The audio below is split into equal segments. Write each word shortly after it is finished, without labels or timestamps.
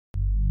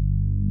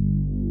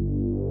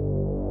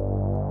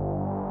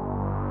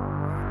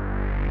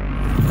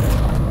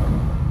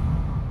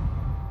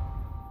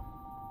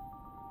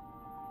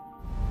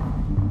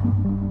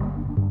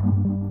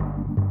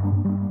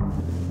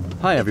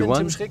Hi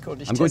everyone,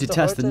 I'm going to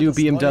test the new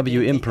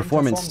BMW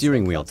Performance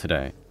Steering Wheel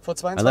today.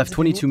 I left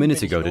 22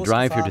 minutes ago to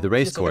drive here to the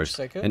racecourse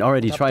and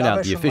already tried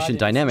out the efficient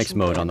dynamics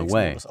mode on the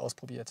way.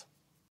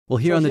 Well,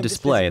 here on the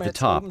display at the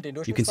top,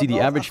 you can see the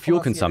average fuel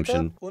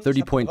consumption,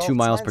 30.2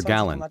 miles per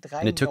gallon,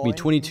 and it took me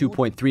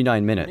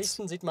 22.39 minutes.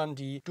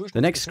 The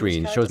next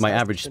screen shows my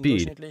average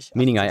speed,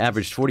 meaning I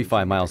averaged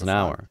 45 miles an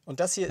hour. And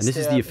this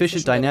is the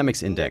efficient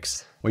dynamics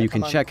index, where you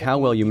can check how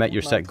well you met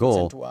your set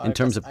goal in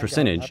terms of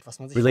percentage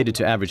related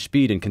to average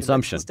speed and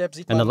consumption.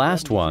 And the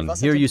last one,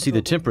 here you see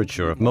the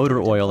temperature of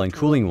motor oil and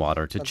cooling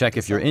water to check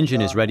if your engine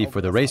is ready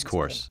for the race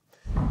course.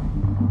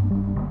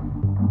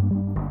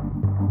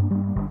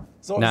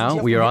 Now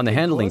we are on the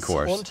handling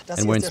course,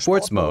 and we're in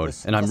sports mode,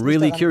 and I'm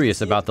really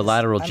curious about the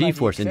lateral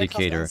G-force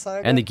indicator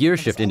and the gear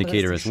shift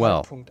indicator as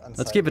well.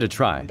 Let's give it a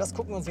try.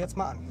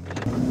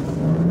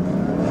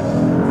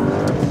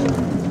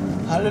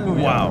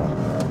 Wow!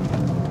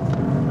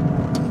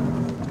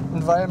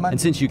 And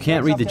since you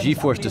can't read the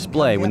G-force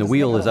display when the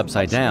wheel is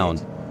upside down,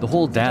 the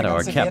whole data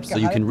are kept so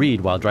you can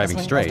read while driving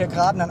straight.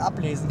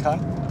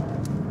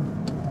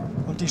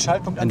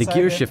 And the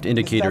gear shift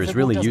indicator is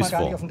really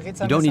useful.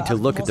 You don't need to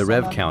look at the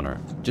rev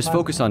counter. Just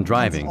focus on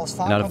driving,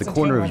 and out of the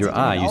corner of your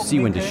eye, you see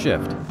when to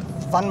shift.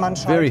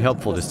 Very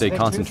helpful to stay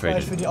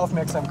concentrated.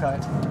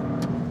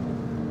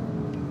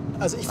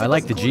 I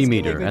like the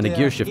G-meter and the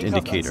gear shift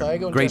indicator.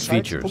 Great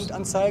features.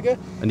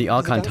 And the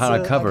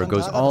Alcantara cover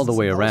goes all the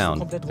way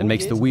around and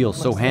makes the wheel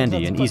so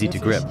handy and easy to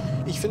grip.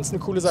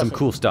 Some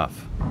cool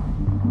stuff.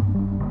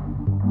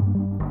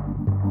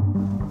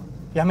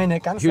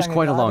 Here's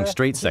quite a long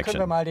straight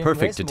section,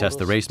 perfect to test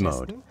the race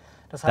mode.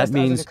 That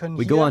means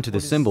we go onto the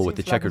symbol with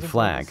the checkered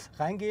flag.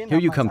 Here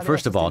you come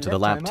first of all to the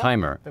lap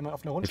timer.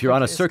 If you're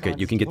on a circuit,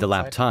 you can get the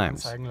lap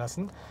times.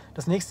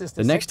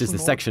 The next is the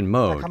section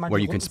mode, where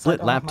you can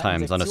split lap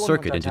times on a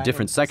circuit into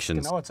different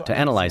sections to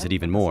analyze it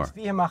even more.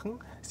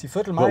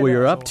 What we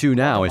are up to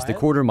now is the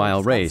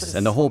quarter-mile race,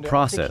 and the whole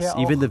process,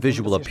 even the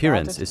visual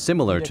appearance, is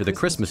similar to the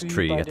Christmas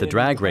tree at the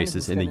drag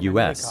races in the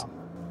US.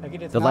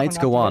 The lights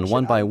go on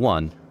one by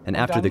one, and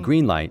after the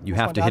green light, you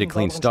have to hit a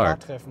clean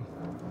start.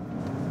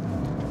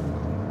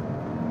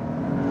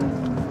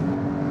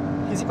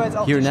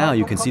 Here now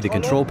you can see the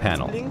control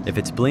panel. If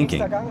it's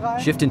blinking,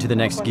 shift into the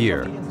next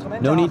gear.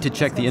 No need to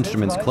check the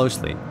instruments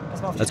closely.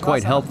 That's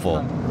quite helpful,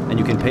 and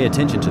you can pay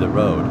attention to the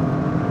road.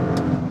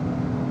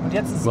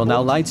 Well,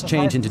 now lights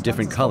change into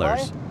different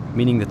colors,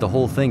 meaning that the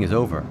whole thing is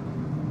over.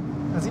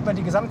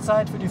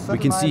 We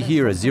can see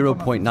here a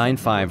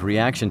 0.95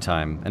 reaction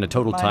time and a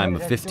total time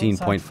of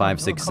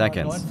 15.56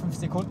 seconds.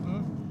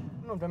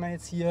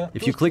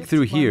 If you click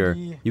through here,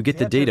 you get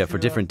the data for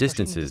different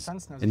distances,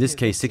 in this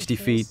case 60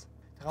 feet,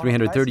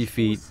 330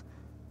 feet,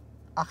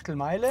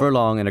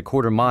 furlong and a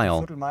quarter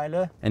mile,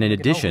 and in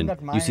addition,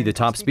 you see the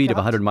top speed of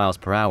 100 miles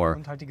per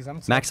hour,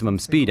 maximum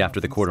speed after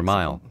the quarter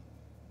mile.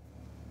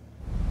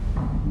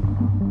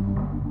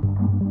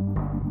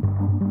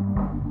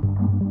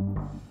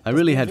 I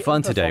really had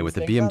fun today with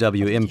the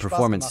BMW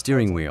Performance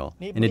Steering Wheel.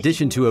 In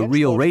addition to a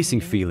real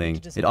racing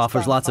feeling, it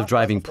offers lots of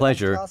driving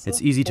pleasure,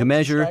 it's easy to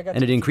measure,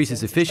 and it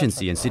increases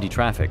efficiency in city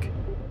traffic.